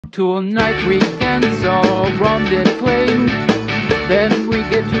Tonight we dance around the flame. Then we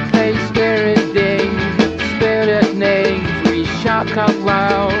get to play spirit games, spirit names. We shout out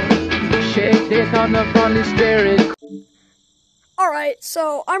loud, shake it on the funny spirit. Alright,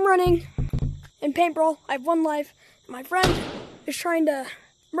 so I'm running in paintball. I have 1 life. My friend is trying to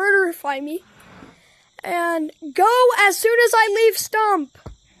murderify me. And go as soon as I leave Stump.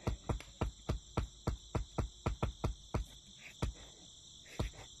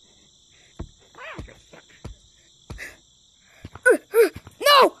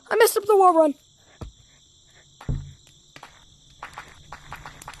 No! I messed up the wall run.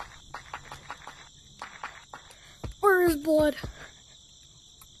 Where is blood?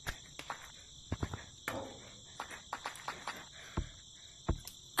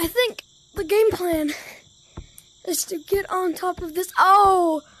 I think the game plan is to get on top of this.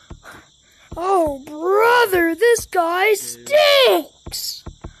 Oh, brother, this guy stinks.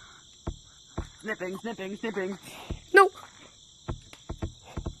 Snipping. No.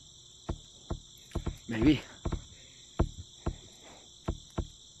 Maybe.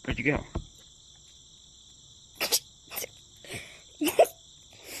 Where'd you go?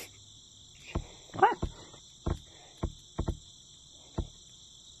 What?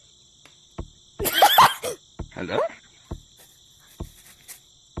 Hello?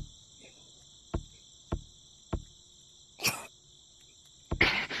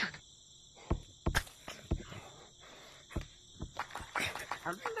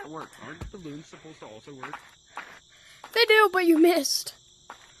 How does that work? Aren't balloons supposed to also work? They do, but you missed.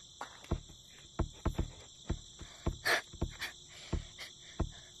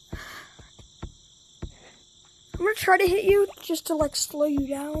 I'm gonna try to hit you just to like slow you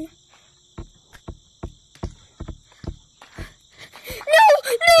down.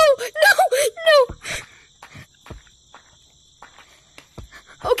 No!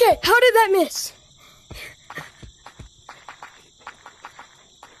 Okay, how did that miss?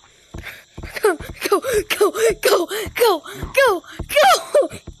 Go!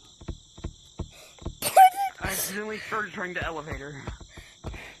 I accidentally started trying to elevator.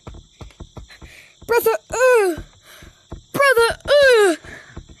 Brother,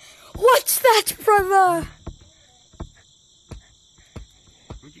 what's that, brother?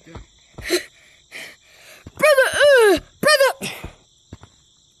 Where'd you go? Brother!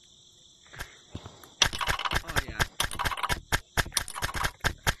 Oh, yeah.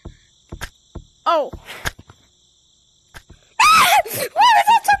 Oh. Why was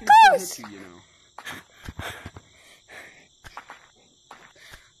that so close? You, know.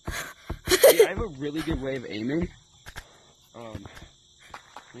 Yeah, I have a really good way of aiming.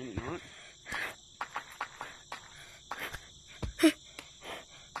 Maybe not.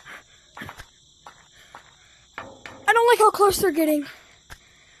 I don't like how close they're getting.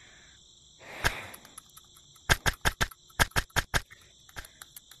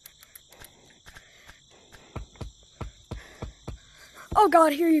 Oh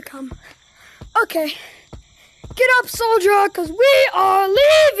God, here you come. Okay. Get up, soldier, because we are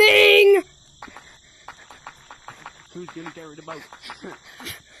leaving! Who's gonna carry the boat?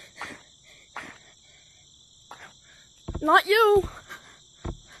 Not you.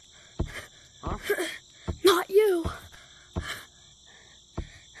 Huh? Not you.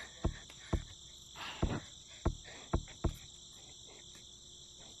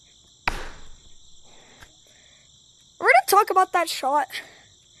 We're gonna talk about that shot.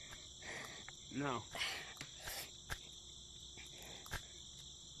 No.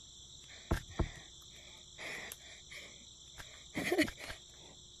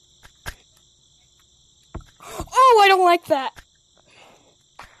 Oh, I don't like that.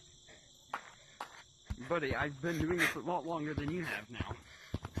 Buddy, I've been doing this a lot longer than you have now.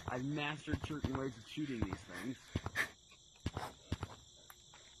 I've mastered certain ways of shooting these things.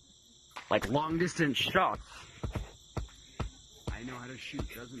 Like long-distance shots. I know how to shoot.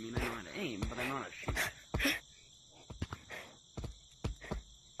 Doesn't mean I know how to aim, but I know how to shoot.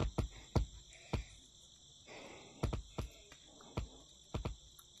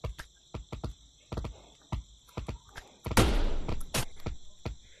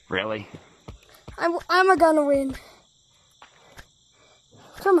 Really? I'm gonna win.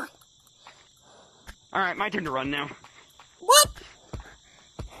 Come on. Alright, my turn to run now. What?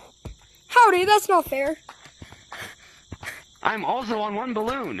 Howdy, that's not fair. I'm also on 1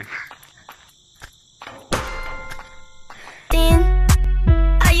 balloon. Dan,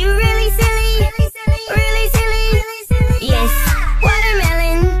 are you really silly? Really silly? Yes,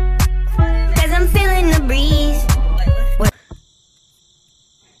 watermelon. 'Cause I'm feeling the breeze.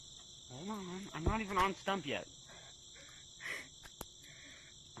 Hold on, I'm not even on Stump yet.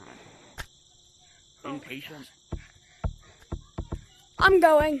 impatient? I'm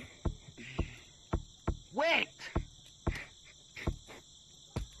going. Wait!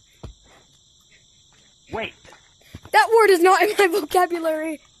 Wait! That word is not in my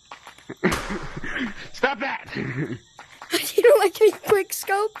vocabulary. Stop that! You don't like getting quick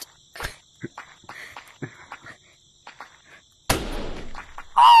scoped?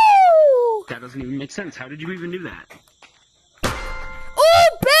 Oh! That doesn't even make sense. How did you even do that?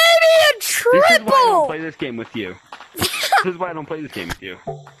 Oh, baby, a This is why I don't triple! play this game with you. This is why I don't play this game with you.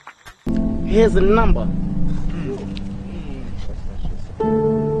 Here's the number.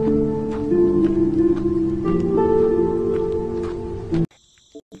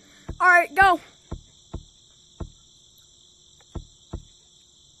 Alright, go.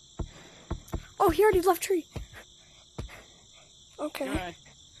 Oh, he already left tree. Okay. Alright.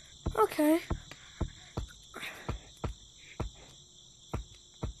 Okay.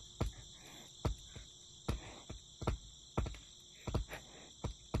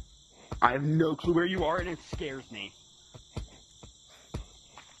 I have no clue where you are, and it scares me.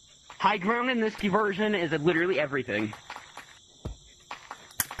 High ground in this version is literally everything.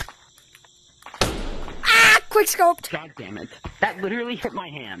 Ah! Quick scoped. God damn it. That literally hit my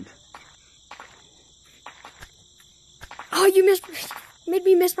hand. Oh, you made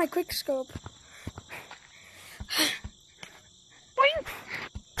me miss my quick scope.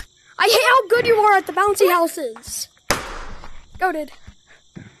 I hate how good you are at the bouncy houses. Goated.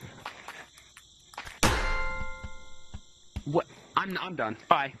 What? I'm done.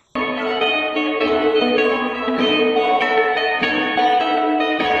 Bye.